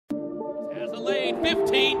lane,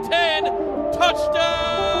 15-10, touchdown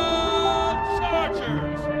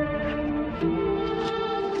Chargers!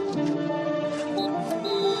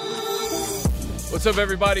 What's up,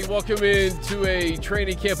 everybody? Welcome into a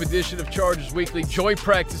training camp edition of Chargers Weekly. Joint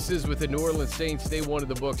practices with the New Orleans Saints. Day one of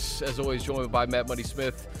the books, as always, joined by Matt Money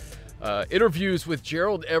Smith. Interviews with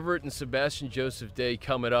Gerald, Everett, and Sebastian Joseph Day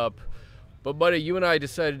coming up. But, Buddy, you and I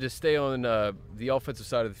decided to stay on the offensive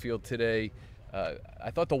side of the field today.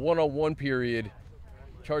 I thought the one-on-one period,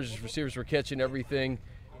 Chargers receivers were catching everything.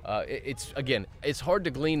 It's hard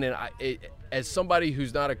to glean. And as somebody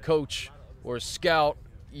who's not a coach or a scout,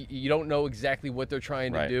 you don't know exactly what they're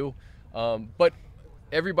trying to do. But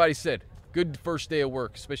everybody said, good first day of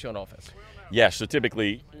work, especially on offense. Yeah, so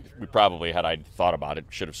typically, we probably, had I thought about it,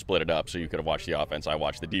 should have split it up so you could have watched the offense, I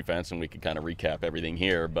watched the defense, and we could kind of recap everything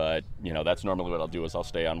here. But, you know, that's normally what I'll do is I'll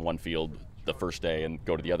stay on one field the first day and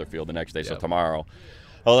go to the other field the next day. So tomorrow,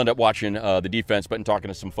 I'll end up watching the defense. But in talking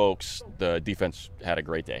to some folks, the defense had a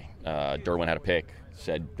great day. Derwin had a pick,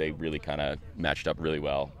 said they really kind of matched up really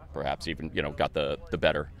well. Perhaps even, got the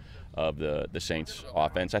better of the Saints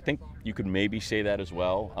offense. I think you could maybe say that as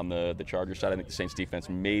well on the Chargers side. I think the Saints defense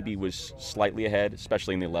maybe was slightly ahead,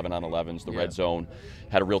 especially in the 11-on-11s. The red zone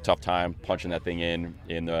had a real tough time punching that thing in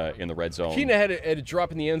the red zone. Keenan had a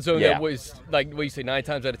drop in the end zone that was, like, what do you say, 9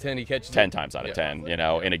 times out of 10 he catches 10 times out of 10,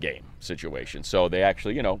 in a game situation. So they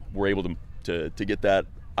actually, were able to get that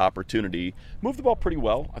opportunity. Moved the ball pretty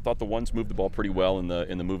well. I thought the ones moved the ball pretty well in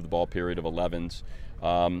the move the ball period of 11s.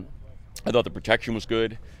 I thought the protection was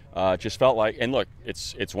good. Just felt like, and look,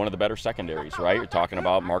 it's one of the better secondaries, right? You're talking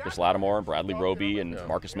about Marcus Lattimore and Bradley Roby and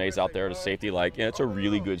Marcus Mays out there to safety. It's a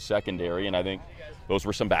really good secondary, and I think those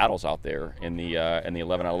were some battles out there in the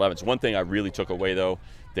 11-on-11s. One thing I really took away, though,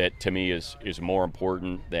 that to me is more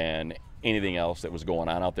important than anything else that was going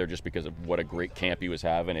on out there, just because of what a great camp he was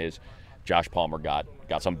having, is Josh Palmer got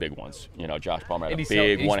some big ones. Josh Palmer had a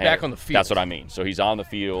big one. He's back on the field. That's what I mean. So he's on the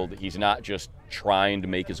field. He's not just trying to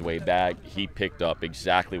make his way back. He picked up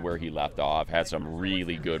exactly where he left off, had some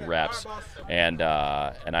really good reps, and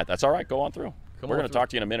that's all right. Go on through. We're going to talk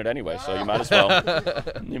to you in a minute anyway, so you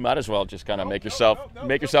might as well just kind of make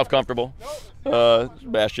yourself comfortable.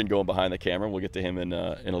 Sebastian going behind the camera. We'll get to him in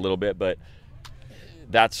a little bit, but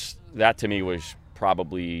that to me was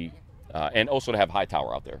probably. And also to have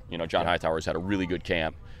Hightower out there. John Hightower's had a really good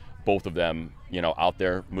camp. Both of them, out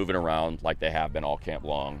there moving around like they have been all camp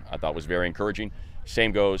long. I thought was very encouraging.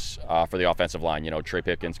 Same goes for the offensive line. Trey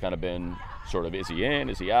Pipkins kind of been sort of, is he in,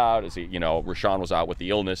 is he out? Is he, Rashawn was out with the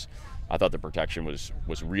illness. I thought the protection was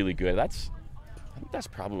really good. I think that's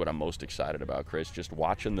probably what I'm most excited about, Chris, just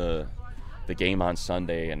watching the game on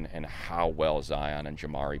Sunday and how well Zion and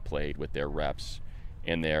Jamari played with their reps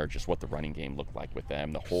in there, just what the running game looked like with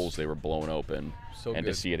them, the holes they were blowing open, and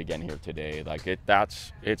to see it again here today,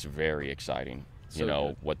 it's very exciting.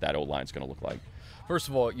 What that O-line's going to look like. First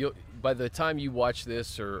of all, by the time you watch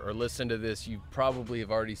this or listen to this, you probably have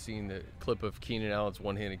already seen the clip of Keenan Allen's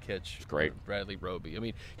one-handed catch. It's great. Bradley Roby. I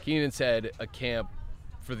mean, Keenan's had a camp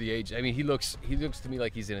for the age. I mean, he looks to me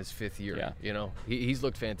like he's in his 5th year. Yeah. He's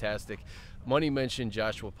looked fantastic. Money mentioned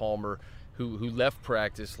Joshua Palmer, who left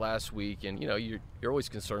practice last week, and you're always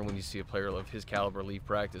concerned when you see a player of his caliber leave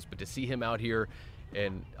practice, but to see him out here,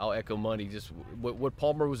 and I'll echo Money, just what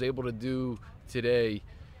Palmer was able to do today,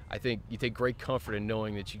 I think you take great comfort in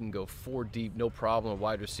knowing that you can go 4 deep, no problem, a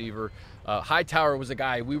wide receiver. Hightower was a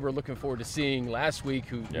guy we were looking forward to seeing last week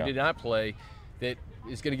who did not play, that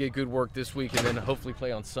is going to get good work this week and then hopefully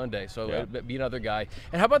play on Sunday. So it'll be another guy.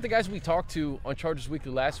 And how about the guys we talked to on Chargers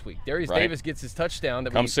Weekly last week? Darius Davis gets his touchdown.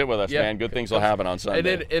 Come sit with us, man. Good things will happen on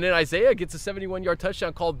Sunday. And then Isaiah gets a 71-yard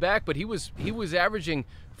touchdown called back, but he was averaging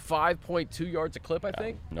 5.2 yards a clip, I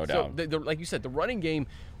think. No doubt. So like you said, the running game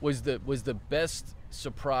was the best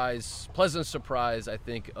surprise, pleasant surprise, I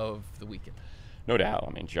think, of the weekend. No doubt.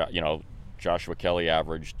 I mean, Joshua Kelly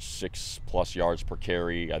averaged 6+ yards per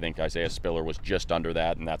carry. I think Isaiah Spiller was just under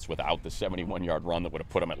that, and that's without the 71-yard run that would have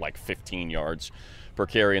put him at like 15 yards per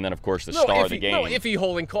carry. And then, of course, the star of the game. No iffy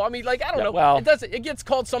holding call. I mean, I don't know. Well, it gets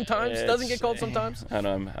called sometimes. It doesn't get called sometimes.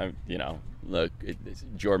 And look, it's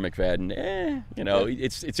Jordan McFadden.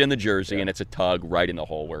 It's in the jersey, and it's a tug right in the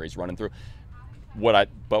hole where he's running through. What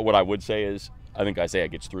I would say is, I think Isaiah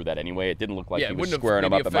gets through that anyway. It didn't look like he was squaring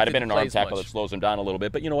him up. It might have been an arm tackle that slows him down a little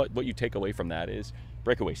bit. But you know what you take away from that is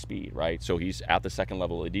breakaway speed, right? So he's at the second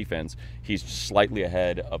level of the defense. He's slightly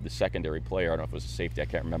ahead of the secondary player. I don't know if it was a safety. I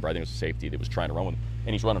can't remember. I think it was a safety that was trying to run with him.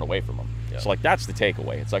 And he's running away from him. Yeah. So, that's the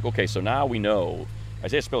takeaway. It's like, okay, so now we know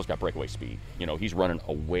Isaiah Spiller's got breakaway speed. He's running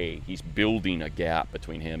away. He's building a gap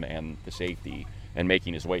between him and the safety and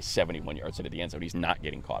making his way 71 yards into the end zone. He's not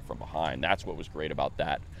getting caught from behind. That's what was great about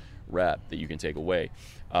that rep that you can take away.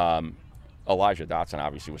 Elijah Dotson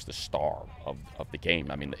obviously was the star of the game.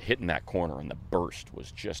 I mean, hitting that corner and the burst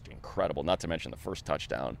was just incredible, not to mention the first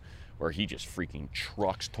touchdown where he just freaking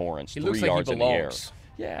trucks Torrance 3 yards in the air.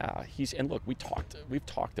 Yeah, and look, we've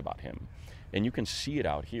talked about him, and you can see it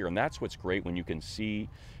out here, and that's what's great when you can see,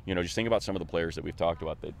 just think about some of the players that we've talked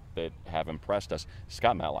about that have impressed us.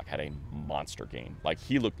 Scott Matlock had a monster game. Like,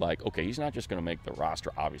 he looked like, okay, he's not just going to make the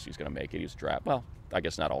roster. Obviously, he's going to make it. He's draft. Well, I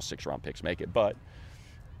guess not all 6-round picks make it, but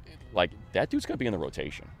like, that dude's going to be in the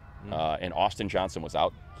rotation. And Austin Johnson was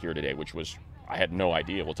out here today, which was, I had no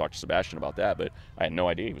idea. We'll talk to Sebastian about that, but I had no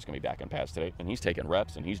idea he was going to be back in pads today. And he's taking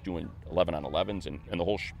reps, and he's doing 11-on-11s and the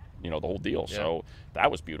whole, the whole deal. Yeah. So that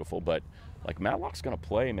was beautiful. But like, Matlock's going to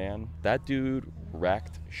play, man. That dude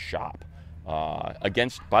wrecked shop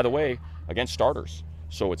against starters.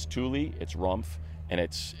 So it's Thule, it's Rumpf, and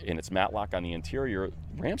it's Matlock on the interior.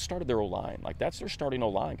 Rams started their O-line. Like, that's their starting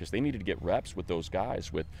O-line because they needed to get reps with those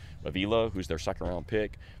guys, with Avila, who's their second-round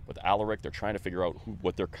pick, with Alaric. They're trying to figure out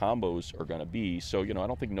what their combos are going to be. So, I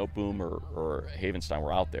don't think Noteboom or Havenstein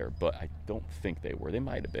were out there, but I don't think they were. They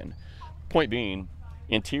might have been. Point being,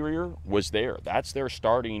 interior was there. That's their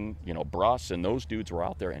starting, Bruss, and those dudes were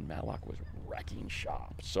out there, and Matlock was wrecking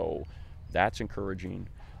shop. So that's encouraging.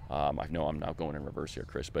 I know I'm now going in reverse here,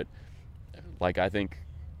 Chris, but like, I think,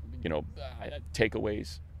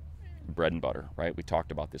 takeaways, bread and butter, right? We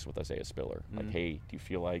talked about this with Isaiah Spiller. Like, hey, do you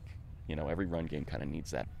feel like, every run game kind of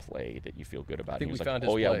needs that play that you feel good about? I think he was we like, found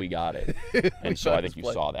oh, his yeah, play. we got it. And so I think you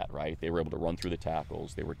saw that, right? They were able to run through the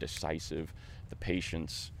tackles. They were decisive. The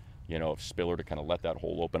patience, of Spiller to kind of let that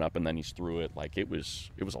hole open up, and then he's through it. Like, it was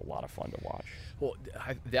a lot of fun to watch. Well,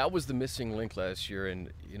 that was the missing link last year, and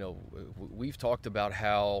we've talked about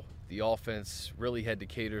how the offense really had to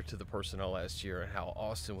cater to the personnel last year, and how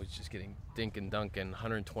Austin was just getting dink and dunk and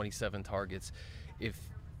 127 targets. If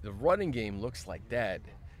the running game looks like that,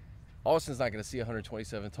 Austin's not going to see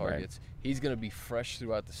 127 targets. Right. He's going to be fresh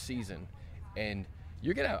throughout the season, and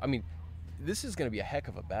you're going to, this is going to be a heck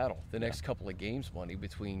of a battle the next couple of games, Money,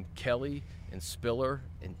 between Kelly and Spiller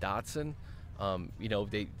and Dotson.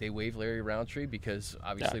 They waived Larry Roundtree because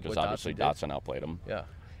obviously Dotson outplayed him. Yeah.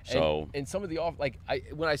 So and some of the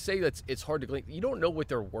when I say that it's hard to glean, you don't know what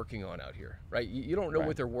they're working on out here, right? You don't know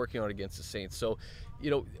what they're working on against the Saints. So,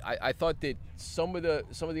 I thought that some of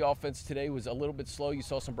the offense today was a little bit slow. You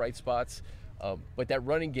saw some bright spots, but that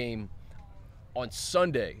running game on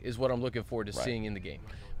Sunday is what I'm looking forward to seeing in the game.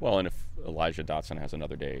 Well, and if Elijah Dotson has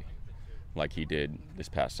another day like he did this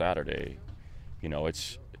past Saturday,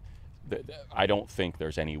 I don't think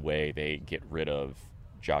there's any way they get rid of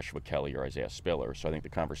Joshua Kelly or Isaiah Spiller. So I think the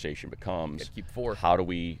conversation becomes, keep 4. How do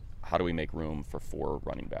we make room for 4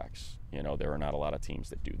 running backs? There are not a lot of teams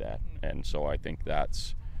that do that. And so I think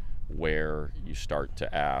that's where you start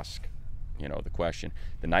to ask, the question.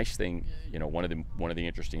 The nice thing, one of the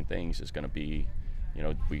interesting things is going to be,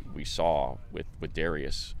 we saw with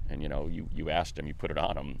Darius, and you asked him, you put it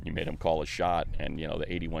on him, you made him call a shot, and the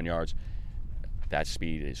 81 yards, that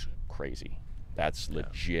speed is crazy. That's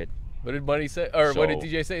legit. What did Money say? Or what did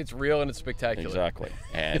DJ say? It's real and it's spectacular. Exactly.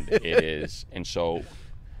 And it is. And so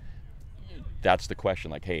that's the question.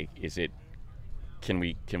 Like, hey, can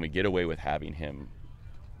we get away with having him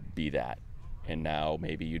be that? And now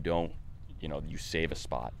maybe you don't, you save a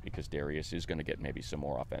spot because Darius is going to get maybe some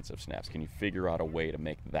more offensive snaps. Can you figure out a way to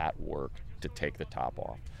make that work to take the top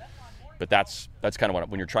off? But that's kind of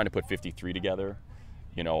when you're trying to put 53 together,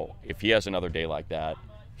 if he has another day like that,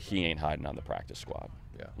 he ain't hiding on the practice squad.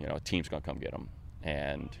 Yeah. A team's going to come get him.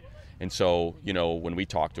 And so, when we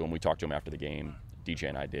talked to him after the game, DJ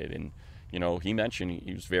and I did, and, he mentioned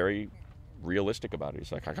he was very realistic about it.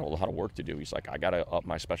 He's like, I got a lot of work to do. He's like, I got to up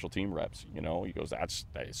my special team reps. He goes,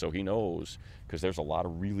 so he knows, because there's a lot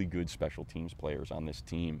of really good special teams players on this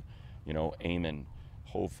team. Eamon,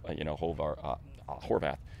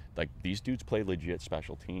 Horvath. Like, these dudes play legit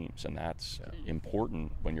special teams, and that's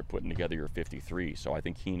important when you're putting together your 53. So I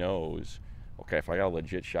think he knows, okay, if I got a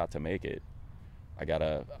legit shot to make it, I'm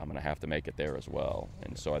going to have to make it there as well.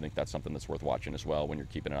 And so I think that's something that's worth watching as well when you're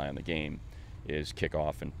keeping an eye on the game, is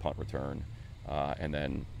kickoff and punt return, and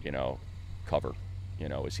then, cover.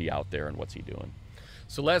 Is he out there and what's he doing?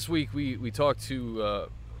 So last week we talked to a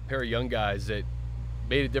pair of young guys that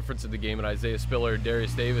made a difference in the game, in Isaiah Spiller and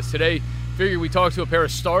Darius Davis. Today, figured we talked to a pair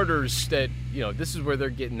of starters that, this is where they're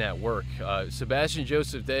getting that work. Sebastian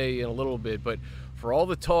Joseph Day in a little bit, but for all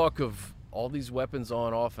the talk of all these weapons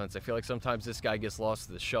on offense, I feel like sometimes this guy gets lost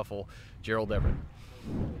in the shuffle. Gerald Everett.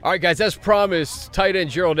 All right, guys, as promised, tight end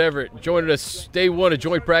Gerald Everett joining us day one of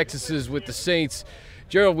joint practices with the Saints.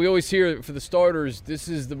 Gerald, we always hear for the starters, this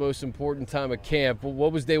is the most important time of camp.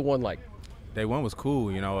 What was day one like? Day one was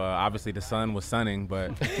cool. Obviously the sun was sunning,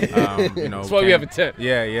 but that's why we have a tent.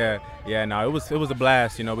 Yeah. No, it was a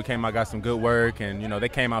blast. We came out, got some good work, and they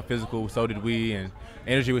came out physical. So did we, and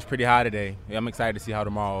energy was pretty high today. I'm excited to see how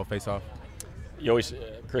tomorrow will face off.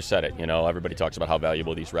 Chris said it. Everybody talks about how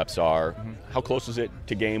valuable these reps are. Mm-hmm. How close is it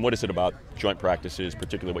to game? What is it about joint practices,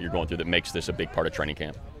 particularly what you're going through, that makes this a big part of training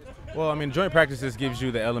camp? Well, joint practices gives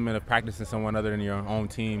you the element of practicing someone other than your own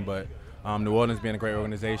team, but New Orleans being a great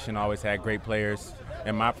organization, always had great players.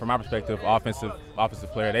 And from my perspective, offensive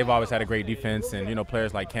player, they've always had a great defense. And,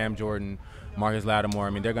 players like Cam Jordan, Marcus Lattimore,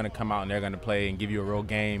 they're going to come out and they're going to play and give you a real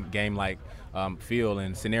game-like feel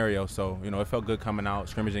and scenario. So, it felt good coming out,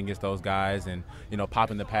 scrimmaging against those guys and,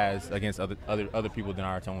 popping the pads against other people than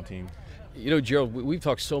our own team. Gerald, we've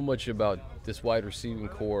talked so much about this wide receiving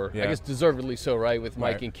core. Yeah. I guess deservedly so, right, with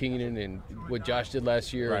Mike and Keenan and what Josh did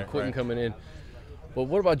last year and Quentin coming in. But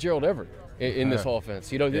what about Gerald Everett in this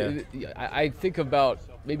offense? I think about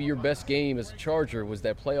maybe your best game as a Charger was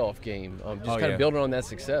that playoff game, kind of building on that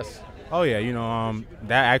success. Oh, yeah.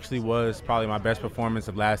 That actually was probably my best performance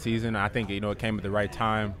of last season. I think, it came at the right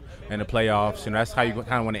time in the playoffs. That's how you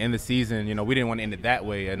kind of want to end the season. We didn't want to end it that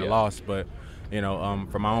way in the loss, but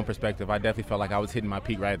from my own perspective, I definitely felt like I was hitting my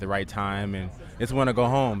peak right at the right time, and it's when to go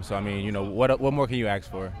home. So, what more can you ask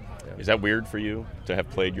for? Is that weird for you to have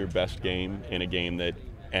played your best game in a game that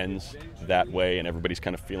ends that way and everybody's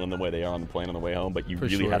kind of feeling the way they are on the plane on the way home, but you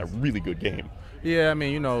really had a really good game? Yeah,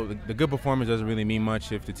 the good performance doesn't really mean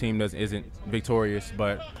much if the team isn't victorious.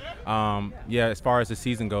 But, as far as the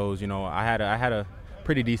season goes, I had a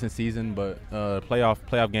pretty decent season, but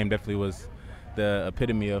playoff game definitely was the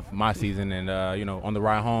epitome of my season. And, on the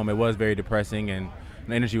ride home, it was very depressing and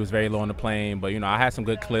the energy was very low on the plane. But, I had some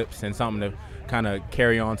good clips and something to kind of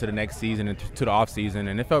carry on to the next season and to the off season,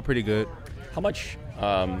 and it felt pretty good. How much,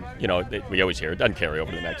 we always hear it doesn't carry over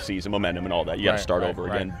to the next season, momentum and all that. You got to start over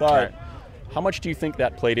again. But how much do you think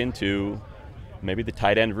that played into maybe the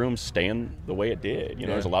tight end room staying the way it did?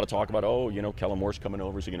 There's a lot of talk about, Kellen Moore's coming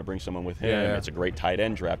over. Is he going to bring someone with him? Yeah. It's a great tight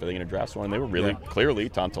end draft. Are they going to draft someone? And they were really clearly,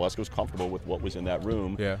 Tom Telesco was comfortable with what was in that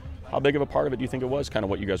room. Yeah. How big of a part of it do you think it was, kind of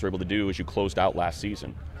what you guys were able to do as you closed out last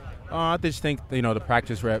season? I just think, the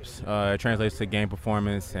practice reps translates to game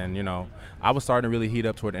performance. And, I was starting to really heat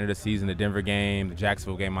up toward the end of the season, the Denver game, the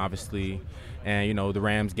Jacksonville game, obviously, and, the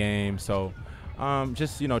Rams game. So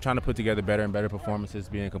just, trying to put together better and better performances,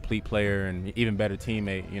 being a complete player and even better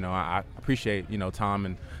teammate. I appreciate, Tom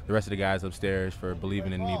and the rest of the guys upstairs for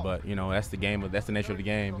believing in me. But, that's the game. That's the nature of the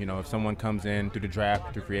game. If someone comes in through the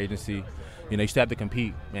draft, through free agency, you still have to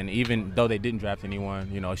compete. And even though they didn't draft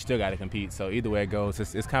anyone, you still got to compete. So either way it goes,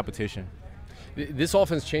 it's competition. This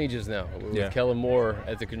offense changes now with Kellen Moore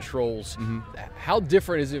at the controls. Mm-hmm. How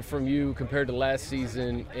different is it from you compared to last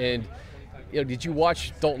season? And did you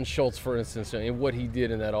watch Dalton Schultz, for instance, and what he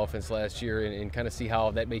did in that offense last year and kind of see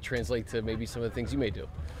how that may translate to maybe some of the things you may do?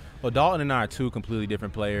 Well, Dalton and I are two completely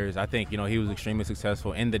different players. I think, he was extremely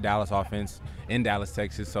successful in the Dallas offense, in Dallas,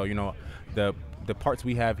 Texas. So, the parts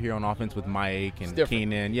we have here on offense with Mike and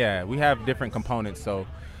Keenan, we have different components. So,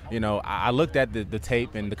 I looked at the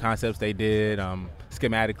tape and the concepts they did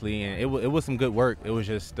schematically, and it was some good work. It was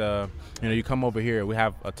just, you come over here, we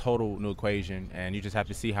have a total new equation, and you just have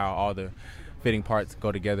to see how all the fitting parts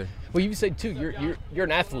go together. Well, you said too, you're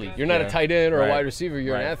an athlete. You're not a tight end or a wide receiver.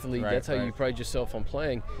 You're an athlete. That's how you pride yourself on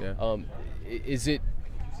playing. Yeah. Is it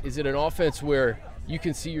an offense where you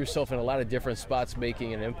can see yourself in a lot of different spots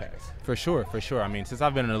making an impact? For sure. Since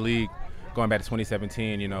I've been in the league, going back to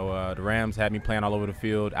 2017, the Rams had me playing all over the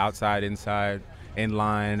field, outside, inside, in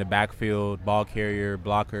line, the backfield, ball carrier,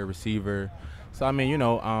 blocker, receiver. So,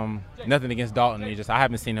 nothing against Dalton. I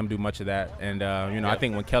haven't seen him do much of that. And, I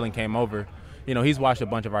think when Kellen came over, he's watched a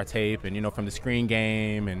bunch of our tape and, from the screen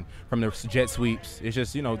game and from the jet sweeps. It's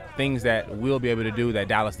just, things that we'll be able to do that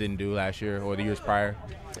Dallas didn't do last year or the years prior.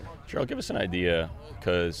 Gerald, give us an idea,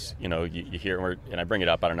 because, you hear, and I bring it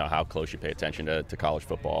up, I don't know how close you pay attention to college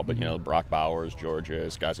football, but, Brock Bowers, Georgia,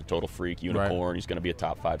 this guy's a total freak, unicorn. He's going to be a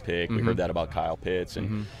top 5 pick. We heard that about Kyle Pitts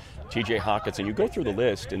and TJ Hawkinson. You go through the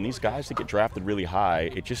list, and these guys that get drafted really high,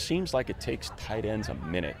 it just seems like it takes tight ends a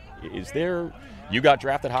minute. You got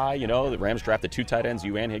drafted high, the Rams drafted 2 tight ends,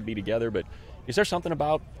 you and Higbee together, but is there something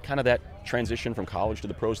about kind of that transition from college to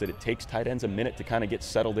the pros that it takes tight ends a minute to kind of get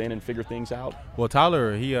settled in and figure things out? Well,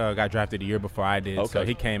 Tyler, he got drafted the year before I did, okay. So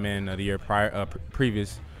he came in the year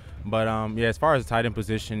previous. But, as far as the tight end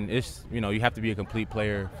position, it's, you have to be a complete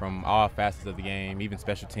player from all facets of the game, even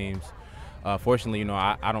special teams. Fortunately, you know,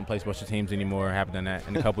 I don't play special teams anymore. I haven't done that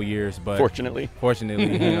in a couple years. But fortunately,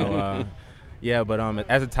 you know, yeah. But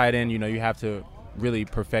as a tight end, you know, you have to really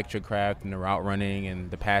perfect your craft in the route running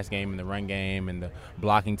and the pass game and the run game and the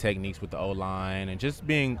blocking techniques with the O-line and just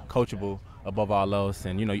being coachable above all else.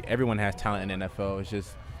 And, you know, everyone has talent in the NFL. It's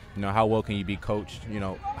just, you know, how well can you be coached? You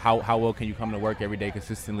know, how well can you come to work every day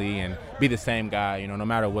consistently and be the same guy? You know, no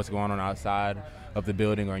matter what's going on outside of the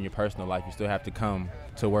building or in your personal life, you still have to come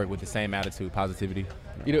to work with the same attitude, positivity.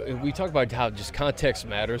 You know, we talk about how just context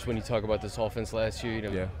matters when you talk about this offense last year. You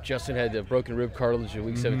know, Justin had the broken rib cartilage in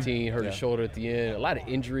week 17, hurt his shoulder at the end. A lot of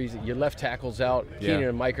injuries. Your left tackle's out. Keenan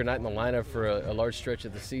and Mike are not in the lineup for a large stretch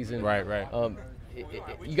of the season. Right.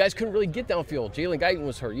 You guys couldn't really get downfield. Jalen Guyton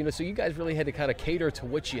was hurt. You know, so you guys really had to kind of cater to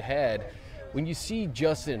what you had. When you see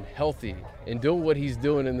Justin healthy and doing what he's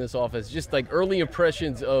doing in this offense, just like early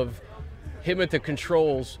impressions of him at the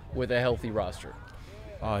controls with a healthy roster.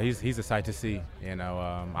 Oh, he's a sight to see. You know,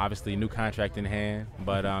 obviously new contract in hand,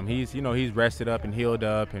 but he's rested up and healed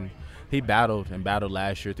up, and he battled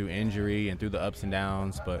last year through injury and through the ups and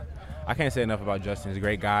downs. But I can't say enough about Justin. He's a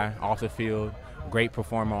great guy off the field, great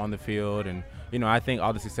performer on the field, and you know, I think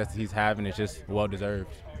all the success that he's having is just well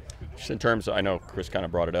deserved. Just in terms of, I know Chris kind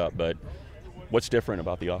of brought it up, but what's different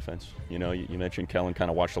about the offense? You know, you mentioned Kellen kind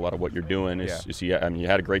of watched a lot of what you're doing. I mean, you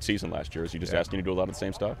had a great season last year. Is he just asking you to do a lot of the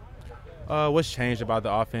same stuff? What's changed about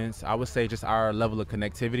the offense? I would say just our level of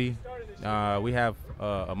connectivity. We have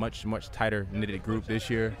a much tighter knitted group this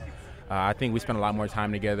year. I think we spend a lot more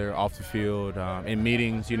time together off the field, in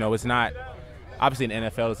meetings. You know, it's not obviously in the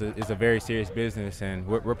NFL is a very serious business, and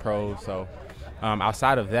we're pros. So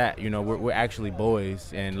outside of that, you know, we're actually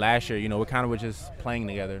boys. And last year, you know, we kind of were just playing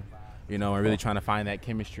together, you know, and really trying to find that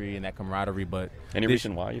chemistry and that camaraderie. But any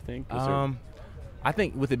reason why you think? I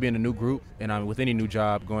think with it being a new group and with any new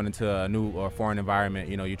job going into a new or foreign environment,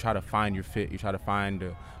 you know, you try to find your fit. You try to find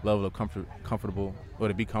the level of comfortable or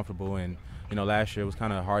to be comfortable. And, you know, last year it was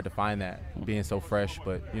kind of hard to find that being so fresh.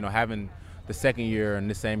 But, you know, having the second year and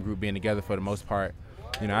the same group being together for the most part,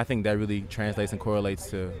 you know, I think that really translates and correlates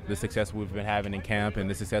to the success we've been having in camp and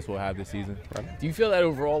the success we'll have this season. Right. Do you feel that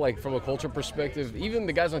overall, like from a culture perspective, even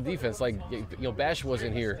the guys on defense, like, you know, Bash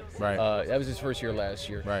wasn't here. Right. That was his first year last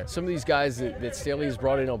year. Right. Some of these guys that Staley has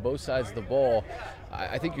brought in on both sides of the ball,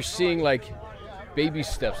 I think you're seeing like baby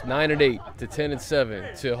steps, 9-8 to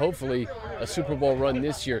 10-7 to hopefully a Super Bowl run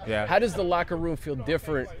this year. Yeah. How does the locker room feel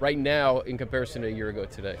different right now in comparison to a year ago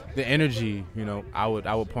today? The energy, you know, I would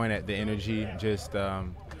point at the energy. Just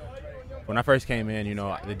when I first came in, you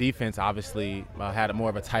know, the defense obviously had more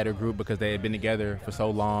of a tighter group because they had been together for so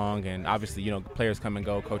long, and obviously, you know, players come and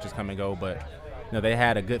go, coaches come and go, but you know, they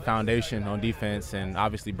had a good foundation on defense, and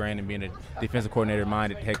obviously Brandon being a defensive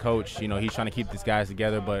coordinator-minded head coach, you know, he's trying to keep these guys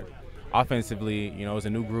together. But offensively, you know, it's a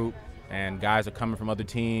new group, and guys are coming from other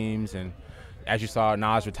teams, and as you saw,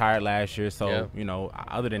 Nas retired last year, so, you know,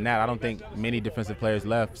 other than that, I don't think many defensive players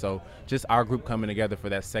left. So just our group coming together for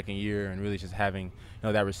that second year and really just having, you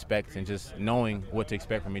know, that respect and just knowing what to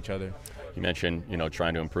expect from each other. You mentioned, you know,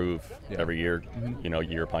 trying to improve every year, you know,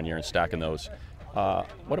 year upon year and stacking those.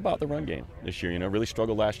 What about the run game this year? You know, really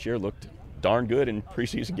struggled last year, looked darn good in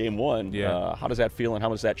preseason game one. How does that feel, and how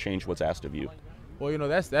does that change what's asked of you? Well, you know,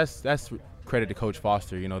 that's credit to Coach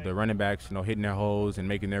Foster. You know, the running backs, you know, hitting their holes and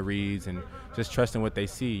making their reads and just trusting what they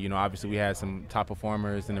see. You know, obviously we had some top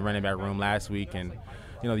performers in the running back room last week, and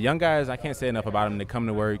you know, the young guys, I can't say enough about them. They come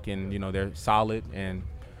to work and, you know, they're solid and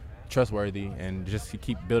trustworthy, and just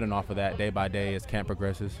keep building off of that day by day as camp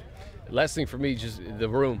progresses. Last thing for me, just the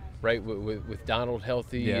room, right, with Donald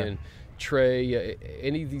healthy and Trey.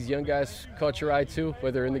 Any of these young guys caught your eye too,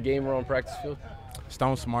 whether in the game or on practice field?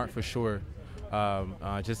 Stone Smart for sure.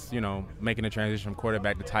 Just, you know, making the transition from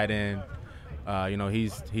quarterback to tight end. You know,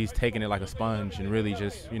 he's taking it like a sponge and really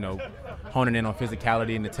just, you know, honing in on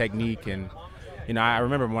physicality and the technique. And, you know, I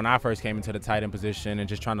remember when I first came into the tight end position and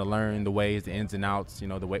just trying to learn the ways, the ins and outs, you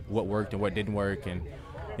know, the way, what worked and what didn't work. And,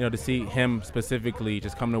 you know, to see him specifically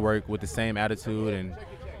just come to work with the same attitude and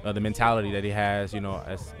the mentality that he has, you know,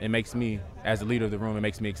 it makes me, as the leader of the room, it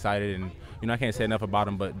makes me excited. And, you know, I can't say enough about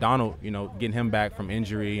him, but Donald, you know, getting him back from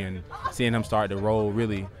injury and seeing him start to roll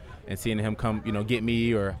really, and seeing him come, you know, get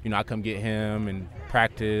me, or, you know, I come get him in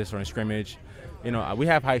practice or in scrimmage. You know, we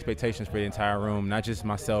have high expectations for the entire room, not just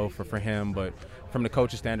myself or for him, but from the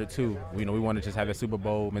coach's standard too. You know, we want to just have that Super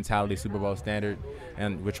Bowl mentality, Super Bowl standard,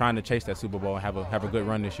 and we're trying to chase that Super Bowl and have a good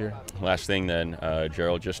run this year. Last thing then,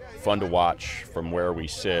 Gerald, just fun to watch from where we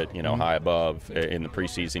sit, you know, high above in the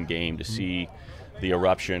preseason game to see the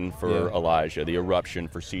eruption for Yeah. Elijah, the eruption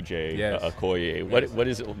for CJ Yes. Okoye. What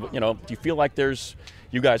is it? You know, do you feel like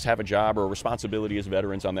you guys have a job or a responsibility as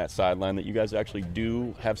veterans on that sideline that you guys actually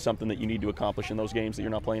do have something that you need to accomplish in those games that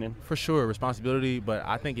you're not playing in? For sure, responsibility, but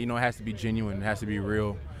I think, you know, it has to be genuine. It has to be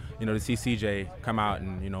real. You know, to see CJ come out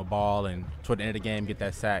and, you know, ball and toward the end of the game get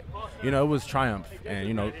that sack, you know, it was triumph. And,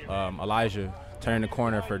 you know, Elijah turning the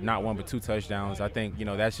corner for not one but 2 touchdowns. I think, you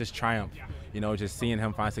know, that's just triumph. You know, just seeing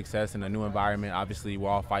him find success in a new environment. Obviously, we're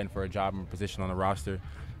all fighting for a job and position on the roster.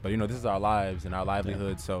 But, you know, this is our lives and our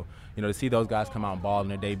livelihood. So, you know, to see those guys come out and ball in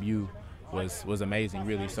their debut was amazing,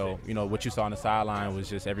 really. So, you know, what you saw on the sideline was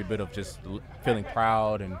just every bit of just feeling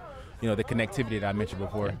proud and, you know, the connectivity that I mentioned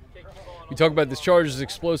before. We talk about this Chargers'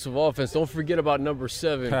 explosive offense. Don't forget about number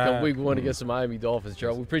 7 come week 1 against the Miami Dolphins,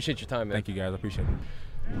 Gerald. We appreciate your time, man. Thank you, guys. I appreciate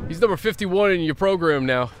it. He's number 51 in your program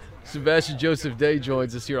now. Sebastian Joseph Day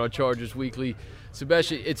joins us here on Chargers Weekly.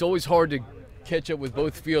 Sebastian, it's always hard to catch up with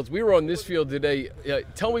both fields. We were on this field today.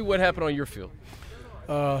 Tell me what happened on your field.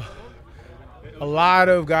 A lot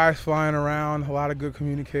of guys flying around, a lot of good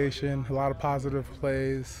communication, a lot of positive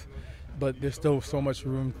plays, but there's still so much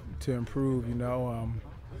room to improve, you know.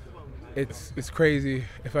 It's crazy.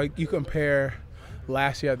 If you compare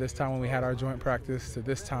last year at this time when we had our joint practice to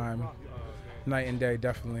this time, night and day,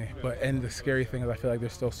 definitely. And the scary thing is I feel like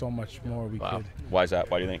there's still so much more we could. Why is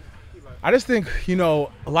that? Why do you think? I just think, you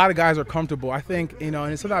know, a lot of guys are comfortable. I think, you know,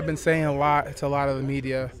 and it's something I've been saying a lot to a lot of the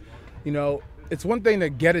media. You know, it's one thing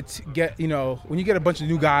to you know, when you get a bunch of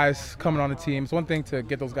new guys coming on the team, it's one thing to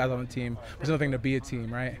get those guys on the team. It's another thing to be a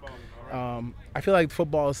team, right? I feel like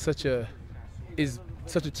football is such a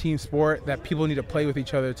team sport that people need to play with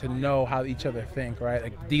each other to know how each other think, right?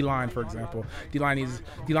 Like D-line, for example.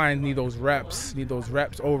 D-line need those reps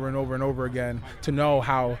over and over and over again to know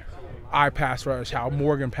how I pass rush, how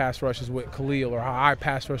Morgan pass rushes with Khalil, or how I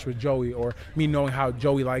pass rush with Joey, or me knowing how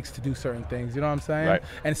Joey likes to do certain things. You know what I'm saying? Right.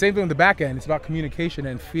 And same thing with the back end. It's about communication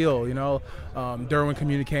and feel, you know. Derwin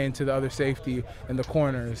communicating to the other safety and the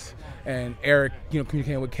corners, and Eric, you know,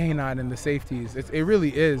 communicating with K9 and the safeties. It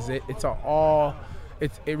really is. It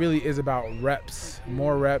really is about reps,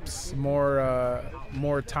 more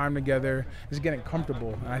time together, just getting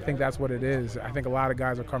comfortable. And I think that's what it is. I think a lot of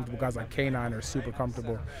guys are comfortable. Guys like K9 are super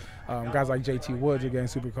comfortable. Guys like JT Woods are getting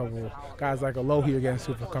super comfortable. Guys like Alohi are getting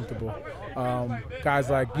super comfortable. Guys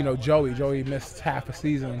like, you know, Joey missed half a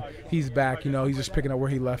season. He's back, you know, he's just picking up where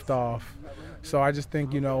he left off. So I just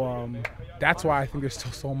think, you know, that's why I think there's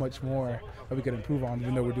still so much more that we could improve on,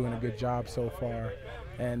 even though we're doing a good job so far.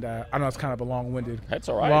 And I know it's kind of a long-winded, That's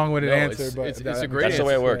all right. answer, but it's a great That's the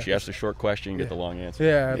way it answer. works. You ask the short question, you get the long answer. Yeah,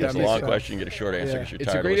 You ask that the makes long sense. question, you get a short answer because you're It's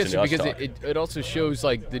a tired great of answer listening to us because talk. it also shows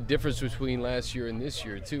like the difference between last year and this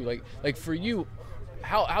year too. Like for you,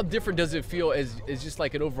 how different does it feel as just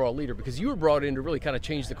like an overall leader? Because you were brought in to really kind of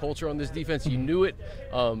change the culture on this defense. You knew it.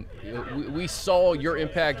 We saw your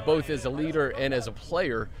impact both as a leader and as a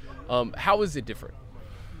player. How is it different?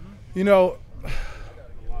 You know,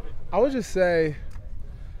 I would just say,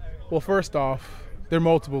 well, first off, there are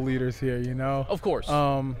multiple leaders here, you know. Of course.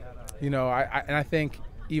 You know, I think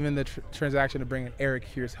even the transaction to bring in Eric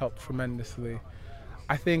here has helped tremendously.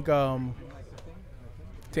 I think, to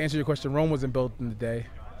answer your question, Rome wasn't built in a day.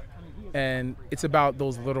 And it's about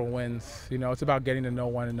those little wins, you know. It's about getting to know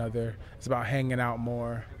one another. It's about hanging out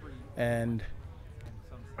more. And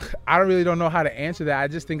I don't know how to answer that. I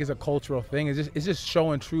just think it's a cultural thing. It's just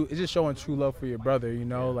showing true love for your brother, you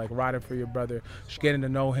know, like riding for your brother, getting to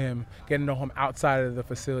know him outside of the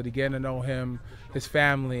facility, getting to know him, his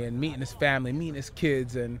family, and meeting his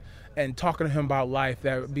kids, and talking to him about life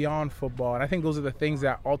that beyond football. And I think those are the things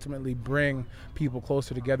that ultimately bring people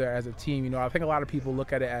closer together as a team. You know, I think a lot of people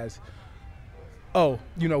look at it as, oh,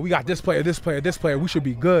 you know, we got this player, we should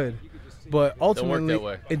be good. But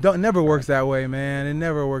ultimately, it never works that way, man. It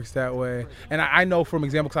never works that way. And I know from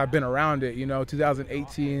example, because I've been around it. You know,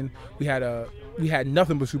 2018, we had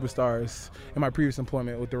nothing but superstars in my previous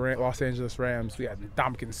employment with the Los Angeles Rams. We had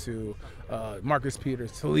Ndamukong Suh, Marcus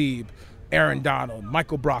Peters, Talib, Aaron Donald,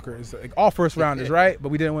 Michael Brockers, like all first rounders, right? But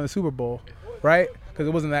we didn't win the Super Bowl, right? Because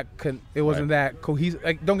it wasn't that cohesive.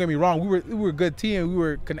 Like, don't get me wrong, we were a good team. We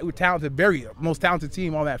were talented, most talented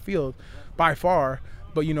team on that field by far.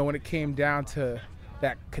 But, you know, when it came down to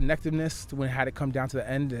that connectiveness, when it had to come down to the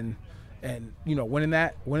end and you know, winning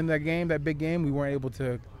that game, that big game, we weren't able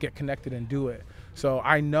to get connected and do it. So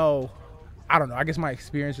I don't know, I guess my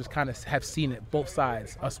experience just kind of have seen it, both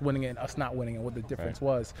sides, us winning it and us not winning it, what the difference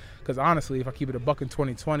was. Because honestly, if I keep it a buck in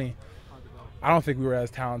 2020, I don't think we were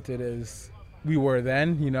as talented as we were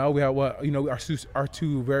then. You know, we had our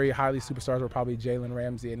two very highly superstars were probably Jalen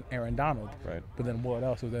Ramsey and Aaron Donald. Right. But then what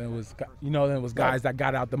else? Then it was guys that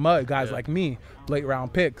got out the mud, guys like me, late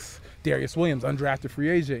round picks, Darius Williams, undrafted free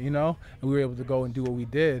agent. You know, and we were able to go and do what we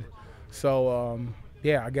did. So.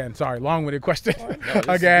 Yeah, again, sorry, long-winded question. No,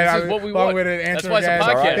 this is what we want. Long-winded answer. That's why it's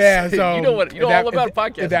a podcast. Yeah, so you know all about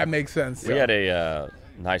podcasts. If that makes sense. We had a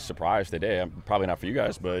nice surprise today. Probably not for you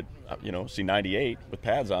guys, but see 98 with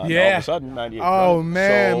pads on. Yeah. All of a sudden, 98. Oh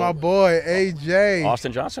man, so, my boy AJ.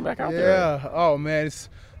 Austin Johnson back out there. Yeah. Oh man, it's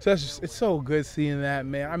so good seeing that,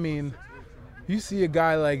 man. I mean, you see a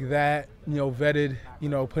guy like that, vetted,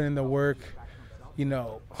 put in the work.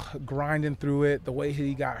 Grinding through it, the way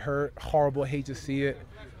he got hurt, horrible, hate to see it,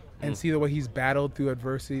 and see the way he's battled through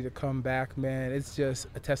adversity to come back, man, it's just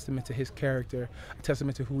a testament to his character, a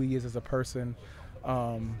testament to who he is as a person.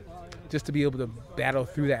 Just to be able to battle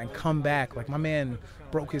through that and come back. Like, my man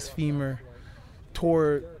broke his femur,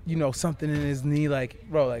 tore, something in his knee. Like,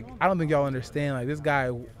 bro, I don't think y'all understand. Like, this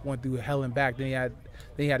guy went through hell and back. Then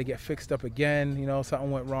he had to get fixed up again.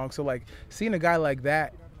 Something went wrong. So, seeing a guy like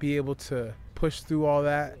that be able to push through all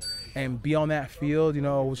that and be on that field,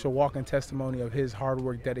 which a walking testimony of his hard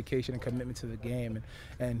work, dedication, and commitment to the game.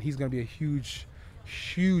 And he's going to be a huge,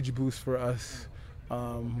 huge boost for us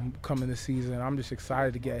coming this season. I'm just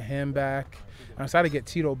excited to get him back. I'm excited to get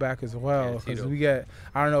Tito back as well, because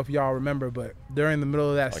I don't know if y'all remember, but during the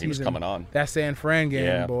middle of that season, he was coming on. That San Fran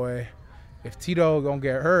game, boy, if Tito going to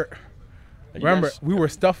get hurt, remember, we were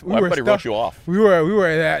stuffed. Everybody wrote you off. We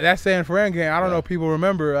were that San Fran game. I don't know if people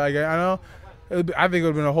remember. I know. I think it would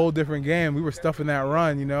have been a whole different game. We were stuffing that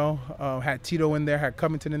run, had Tito in there, had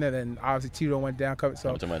Covington in there, then obviously Tito went down.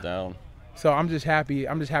 Covington went down. So I'm just happy.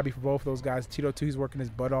 I'm just happy for both of those guys. Tito too, he's working his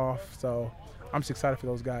butt off. So I'm just excited for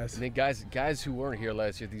those guys. And then guys who weren't here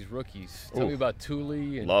last year, these rookies. Tell me about Thule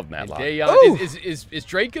and love Matlock. Is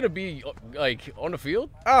Drake gonna be on the field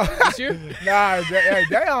this year? Nah,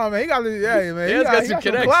 Dayon, man, he got some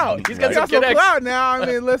connections. He's got some clout now. I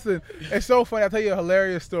mean, listen, it's so funny. I'll tell you a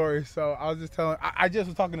hilarious story. So I was just telling. I just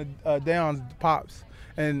was talking to Dayon's pops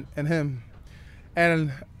and him,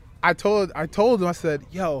 and I told him, I said,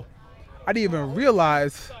 "Yo, I didn't even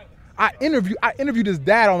realize." I interviewed his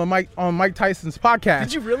dad on Mike Tyson's podcast.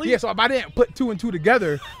 Did you really? Yeah, so I didn't put two and two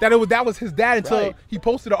together that was his dad until he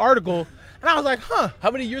posted an article, and I was like, huh. How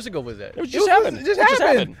many years ago was that? It just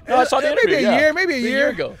happened. No, I saw the interview. Maybe a year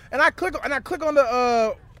ago. And I click on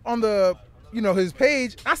the his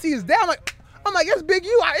page. I see his dad. I'm like, that's Big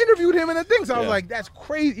U. I interviewed him in the thing. So I was like, that's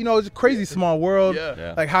crazy. It's a crazy small world.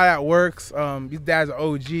 Yeah. Like how that works. His dad's an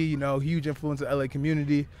OG. huge influence in the LA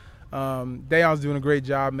community. Dayon's doing a great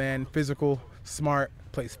job, man. Physical, smart,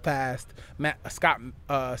 plays fast. Scott,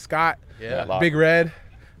 Big Red,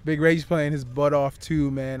 he's playing his butt off too,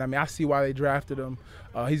 man. I mean, I see why they drafted him.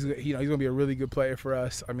 He's gonna be a really good player for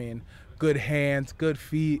us. I mean, good hands, good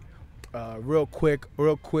feet, real quick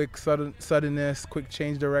suddenness, quick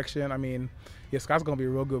change direction. I mean, yeah, Scott's gonna be a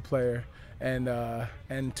real good player, and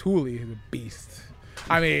Thule is a beast.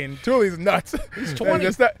 I mean, Thule's nuts. He's 20.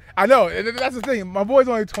 I know. That's the thing. My boy's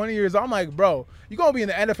only 20 years old. I'm like, bro, you're going to be in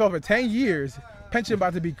the NFL for 10 years. Pension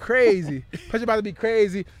about to be crazy. Is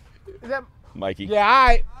that Mikey?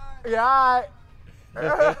 Yeah, all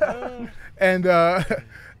right. And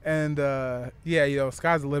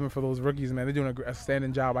sky's the limit for those rookies, man. They're doing a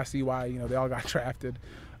standing job. I see why, they all got drafted.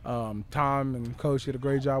 Tom and Coach did a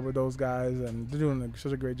great job with those guys, and they're doing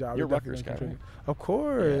such a great job. You're a Rutgers guy, right? Of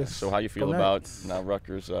course. Yeah. So how you feel about now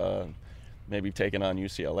Rutgers maybe taking on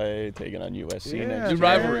UCLA, taking on USC next year?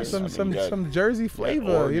 Rivalries. Some Jersey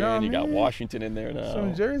flavor. Oregon, you know what I mean? You got Washington in there now.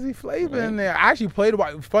 Some Jersey flavor in there. I actually played.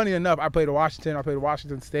 Funny enough, I played Washington. I played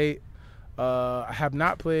Washington State. I have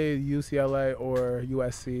not played UCLA or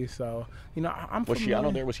USC, so I'm. Was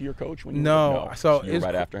Shiano there? Was he your coach when you No. were So you were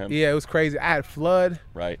right after him. Yeah, it was crazy. I had Flood.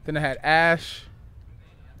 Right. Then I had Ash,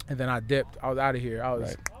 and then I dipped. I was out of here. I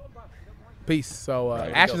was peace. So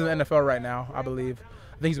Ash is in the NFL right now, I believe.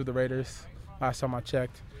 I think he's with the Raiders. Last time I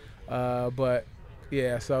checked, but.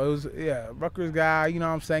 Yeah, so it was Rutgers guy, you know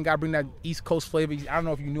what I'm saying? Got to bring that East Coast flavor. I don't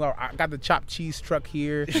know if you knew, I got the chopped cheese truck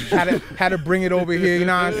here. Had to bring it over here, you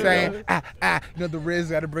know what I'm saying? The Riz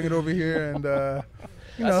got to bring it over here, and I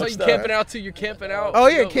saw you camping out too. You're camping out. Oh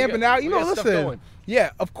yeah, camping out. Listen.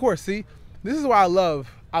 Yeah, of course. See, this is why I love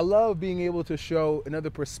I love being able to show another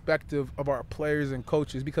perspective of our players and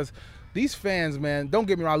coaches, because these fans, man, don't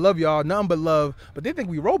get me wrong, I love y'all, nothing but love, but they think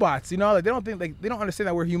we robots, you know? Like, they don't understand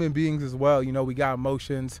that we're human beings as well, you know? We got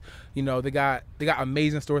emotions, you know, they got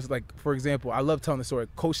amazing stories. Like, for example, I love telling the story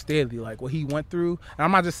of Coach Staley, like what he went through. And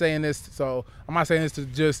I'm not just saying this, to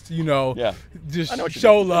just, you know, just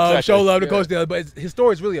show love to Coach Staley, but his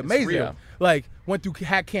story is really amazing. Like,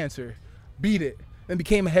 had cancer, beat it, then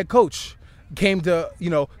became a head coach. Came to, you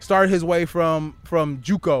know, started his way from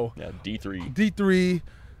JUCO. Yeah, D3.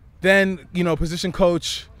 Then, you know, position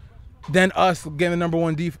coach, then us getting the number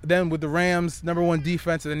one then with the Rams, number one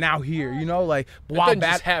defense, and then now here, you know, like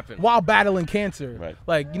while battling cancer. Right.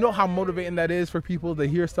 Like, you know how motivating that is for people to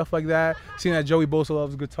hear stuff like that? Seeing that Joey Bosa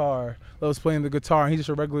loves guitar, loves playing the guitar, and he's just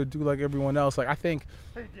a regular dude like everyone else. Like, I think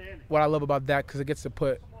what I love about that, because it gets to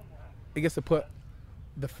put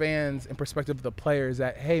the fans in perspective of the players,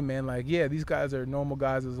 that, hey man, like, yeah, these guys are normal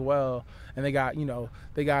guys as well, and they got, you know,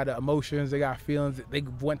 they got emotions, they got feelings, they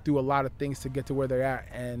went through a lot of things to get to where they're at,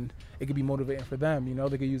 and it could be motivating for them, you know.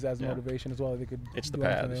 They could use that as motivation as well. They could It's the do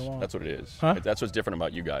pads. they want. That's what it is. Huh? That's what's different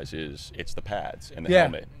about you guys is it's the pads and the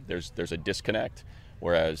helmet. There's a disconnect.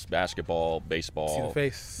 Whereas basketball, baseball, see the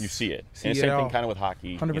face. You see it. See and it same all. thing kind of with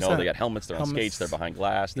hockey. 100%. You know, they got helmets, they're on skates, they're behind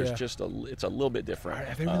glass. There's just it's a little bit different.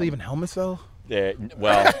 Are they really even helmets though?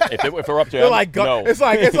 Well, if it were up to They're them, like, no. It's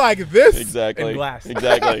like this exactly. and glass.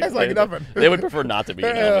 Exactly. It's like nothing. They would prefer not to be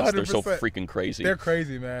in helmets. They're so 100%. freaking crazy. They're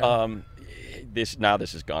crazy, man. This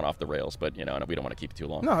has gone off the rails, but you know, we don't want to keep it too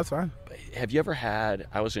long. No, that's fine. Have you ever had?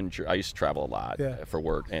 I used to travel a lot for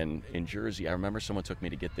work, and in Jersey, I remember someone took me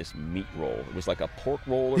to get this meat roll. It was like a pork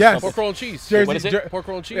roll or something. Pork roll and cheese. Jersey, What is it? Pork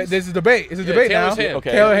roll and cheese. This is a debate. It's a debate now. Taylor's ham.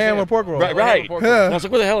 Okay. Taylor ham with pork roll. Right. Pork And roll. I was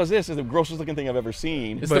like, what the hell is this? It's the grossest looking thing I've ever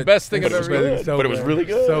seen. It's the best thing I've ever eaten. But it was really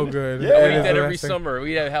good. So good. Yeah. We It eat is that the every best thing. summer.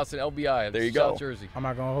 We had a house in LBI. There you South go. Jersey. I'm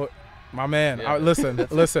not gonna hold my man. Yeah. Listen.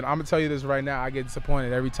 I'm gonna tell you this right now. I get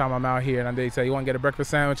disappointed every time I'm out here and they say, "You want to get a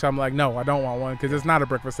breakfast sandwich?" I'm like, "No, I don't want one, because it's not a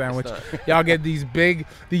breakfast sandwich." Y'all get these big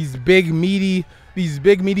meaty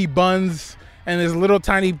buns and this little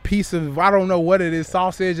tiny piece of, I don't know what it is,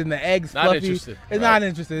 sausage, and the eggs Not fluffy. interested. It's not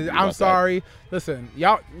interested. I'm want sorry. Listen,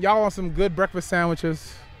 y'all want some good breakfast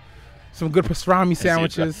sandwiches. Some good pastrami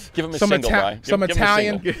sandwiches. Give him a some single, Brian. some Give him a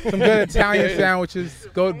Italian, single. some good Italian sandwiches.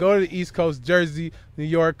 Go to the East Coast, Jersey, New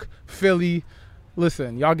York, Philly.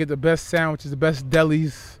 Listen, y'all get the best sandwiches, the best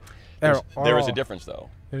delis. There is a difference, though.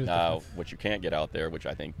 There's a Now, difference. what you can't get out there, which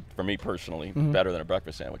I think, for me personally, better than a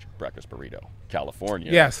breakfast sandwich, breakfast burrito.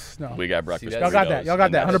 California. Yes. No. We got breakfast burritos. Y'all got that. Y'all got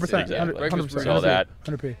and that. that's 100%. Exactly. 100%. So that,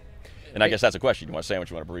 100p. and I guess that's a question. You want a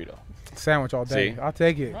sandwich, you want a burrito? Sandwich all day. See? I'll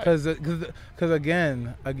take it. Right. Because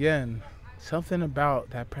again, something about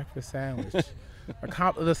that breakfast sandwich.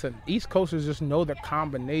 Listen, East Coasters just know the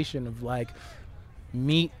combination of like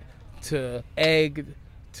meat to egg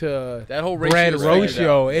to That whole bread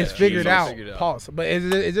ratio. Yeah. It's figured Cheese all out. figured out. Pause. But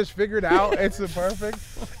it's just figured out. It's perfect.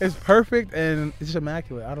 It's perfect and it's just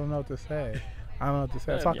immaculate. I don't know what to say.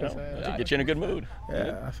 That's all I can say. To get you in a good mood. Yeah.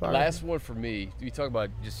 That's all. Last one for me. You talk about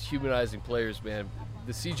just humanizing players, man.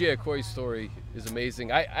 The CJ Okoye story is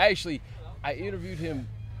amazing. I interviewed him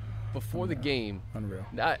before the game, Unreal.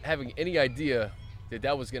 not having any idea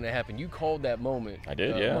that was going to happen. You called that moment. I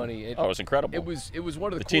did, yeah. Money. It was incredible. It was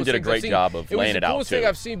one of the The team coolest did a things great I've seen. job of laying it out, It was the coolest thing too.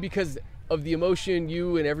 I've seen because of the emotion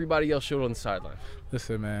you and everybody else showed on the sideline.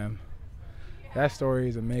 Listen, man, that story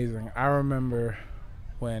is amazing. I remember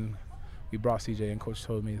when we brought CJ and Coach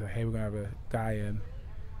told me, like, hey, we're going to have a guy in.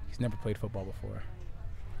 He's never played football before.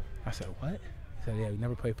 I said, what? He said, yeah, we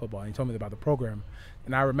never played football. And he told me about the program.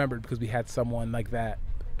 And I remembered because we had someone like that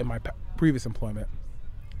in my previous employment.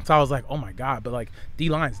 So I was like, oh, my God. But, like,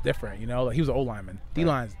 D-line's different, you know? Like, he was an O-lineman.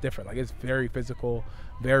 D-line's different. Like, it's very physical,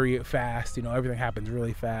 very fast. You know, everything happens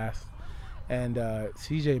really fast. And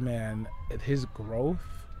CJ, man, his growth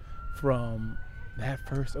from that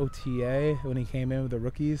first OTA when he came in with the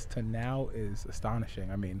rookies to now is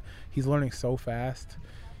astonishing. I mean, he's learning so fast.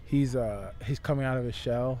 He's coming out of his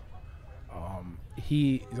shell.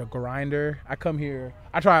 He is a grinder. I come here.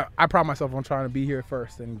 I pride myself on trying to be here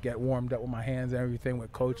first and get warmed up with my hands and everything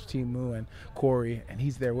with Coach Timu and Corey, and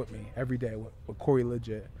he's there with me every day with Corey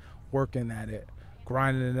legit, working at it,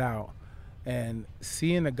 grinding it out, and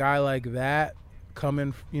seeing a guy like that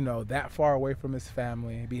coming, you know, that far away from his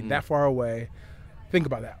family, being that far away. Think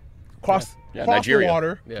about that. Cross Nigeria. the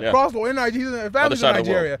water, Yeah. cross the water. His family's in side of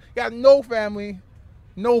the Nigeria. Got no family,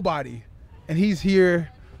 nobody, and he's here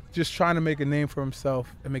just trying to make a name for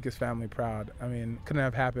himself and make his family proud. I mean, couldn't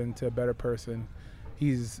have happened to a better person.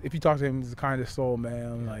 If you talk to him, he's the kindest soul,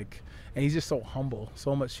 man. Like, and he's just so humble,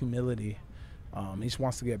 so much humility. He just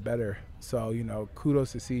wants to get better. So,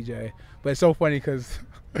 kudos to CJ. But it's so funny because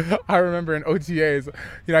I remember in OTAs,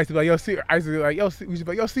 I used to be like, yo,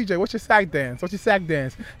 CJ, what's your sack dance? What's your sack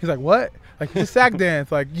dance? He's like, what? Like, it's a sack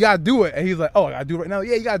dance. Like, you got to do it. And he's like, oh, I got to do it right now.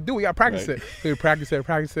 Yeah, you got to do it. You got to practice it. So we practice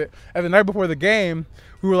it. And the night before the game,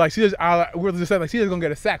 we were like, CJ's going to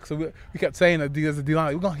get a sack. So we kept saying to the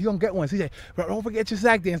D-line, he's going to get one. CJ, bro, don't forget your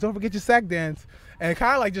sack dance. Don't forget your sack dance. And it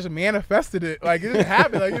kind of like just manifested it. Like, it just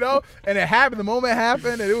happened, and it happened. The moment it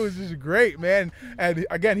happened, and it was just great, man. And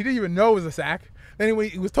again, he didn't even know it was a sack. Then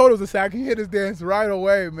when he was told it was a sack, he hit his dance right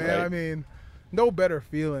away, man. Right. I mean, no better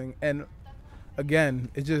feeling. And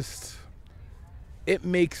again,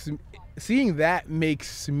 seeing that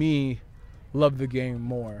makes me love the game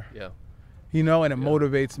more. Yeah. And it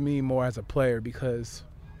motivates me more as a player because,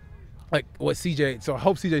 like what CJ, so I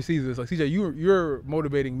hope CJ sees this. Like, CJ, you're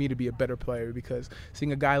motivating me to be a better player because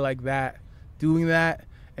seeing a guy like that doing that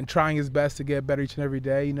and trying his best to get better each and every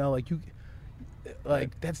day,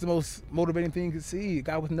 that's the most motivating thing you can see. A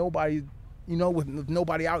guy with nobody, with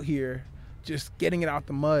nobody out here, just getting it out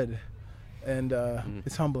the mud. And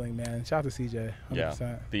it's humbling, man. Shout out to CJ.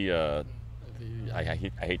 100%. Yeah. I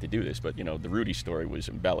hate to do this, but the Rudy story was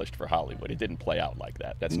embellished for Hollywood. It didn't play out like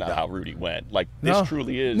that. That's not how Rudy went. Like, this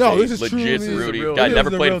truly is legit Rudy. Guy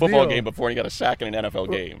never played a football game before, and he got a sack in an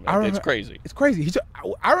NFL game. It's crazy. It's crazy.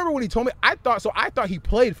 I remember when he told me. I thought he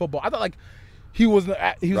played football. I thought like he was an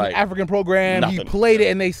African program. He played it,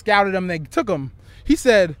 and they scouted him. And they took him. He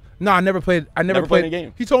said, "No, I never played. I never played a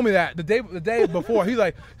game." He told me that the day before. He's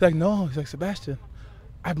like, no. He's like, Sebastian,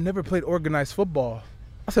 I've never played organized football.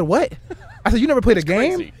 I said, what? I said, you never played a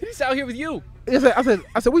game? Crazy. He's out here with you. I said,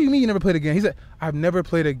 what do you mean you never played a game? He said, I've never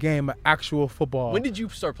played a game of actual football. When did you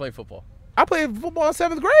start playing football? I played football in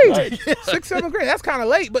 7th grade. Right. 6th, 7th grade. That's kind of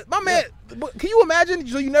late. But my man, can you imagine?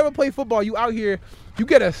 So you never play football. You out here, you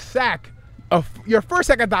get a sack, your first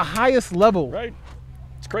sack at the highest level. Right.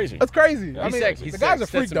 It's crazy. That's crazy. I mean, the guy's a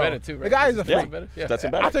freak, though. Too, right? The guy is a freak. Yeah. That's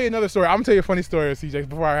embedded. I'll tell you another story. I'm going to tell you a funny story, CJ,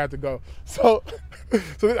 before I have to go. So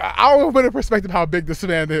I'll put in perspective how big this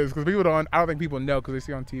man is, because I don't think people know because they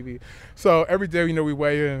see on TV. So every day, we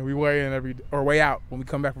weigh in or weigh out when we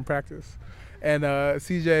come back from practice. And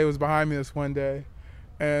CJ was behind me this one day,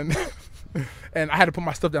 and I had to put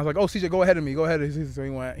my stuff down. I was like, oh, CJ, go ahead of me. Go ahead. So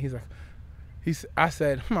he went. I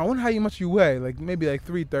said, I wonder how much you weigh. Like, maybe like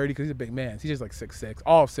 330, because he's a big man. He's just like 6'6",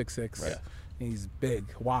 all of 6'6". Right. And he's big,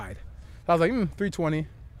 wide. So I was like, 320.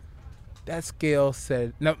 That scale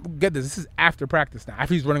said, now get this is after practice now,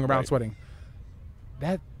 after he's running around sweating.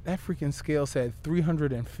 That freaking scale said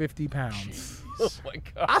 350 pounds. Jeez. Oh my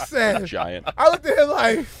God. I said, giant. I looked at him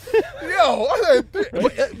like, yo, I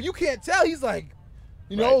said, you can't tell. He's like,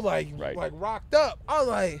 like rocked up. I was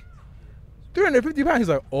like, 350 pounds. He's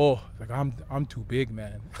like, I'm too big,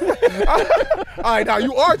 man. All right, now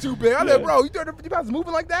you are too big. I said, bro, you 350 pounds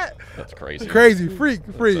moving like that? That's crazy. Crazy, freak.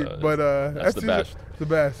 But that's the best. The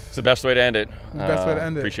best. It's the best way to end it. The best way to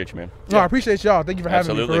end it. Appreciate you, man. No, I appreciate y'all. Thank you for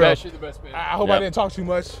having me. For real. You're the best, man. I hope I didn't talk too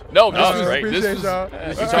much. No, this was great. Appreciate y'all.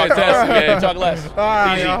 This was fantastic, man. Talk less. All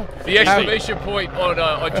right, y'all. The exclamation point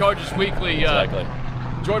on Chargers Weekly. Exactly.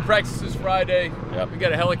 Joint practices Friday. Yep. We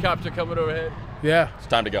got a helicopter coming overhead. Yeah. It's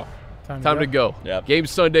time to go. Time to go. Yep. Game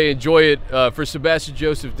Sunday. Enjoy it. For Sebastian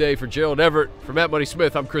Joseph Day, for Gerald Everett, for Matt Money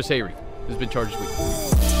Smith, I'm Chris Hayrie. This has been Chargers Weekly.